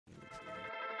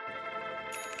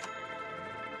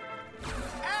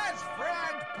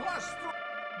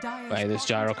Right, this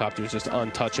gyrocopter is just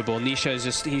untouchable. Nisha is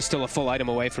just, he's still a full item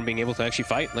away from being able to actually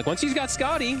fight. Like, once he's got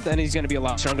Scotty, then he's going to be a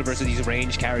lot stronger versus these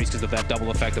range carries because of that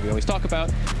double effect that we always talk about,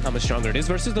 how much stronger it is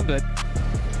versus them. But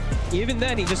even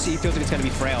then, he feels like it's going to be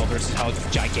frail versus how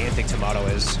gigantic Timado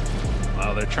is.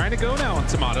 Well, they're trying to go now on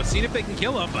Timado, seeing if they can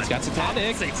kill him. But he's got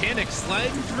Satanic. Satanic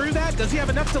sliding through that. Does he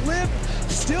have enough to live?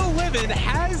 Still living.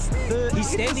 Has the... He's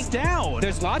standing down.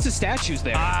 There's lots of statues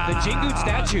there. The Jingu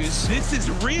statues. This is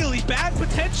really bad.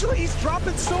 Potentially, he's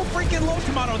dropping so freaking low.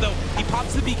 Timado, though, he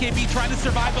pops the BKB, trying to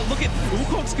survive. But look at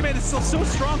Wukong's command is still so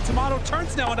strong. Timado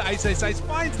turns now into Ice Ice Ice,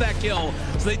 finds that kill.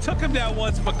 So they took him down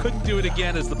once, but couldn't do it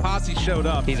again as the posse showed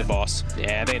up. He's a boss.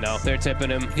 Yeah, they know. They're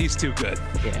tipping him. He's too good.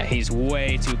 Yeah, he's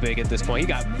way too big at this point. He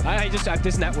got,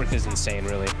 this net worth is insane,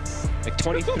 really. Like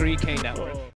 23K net worth.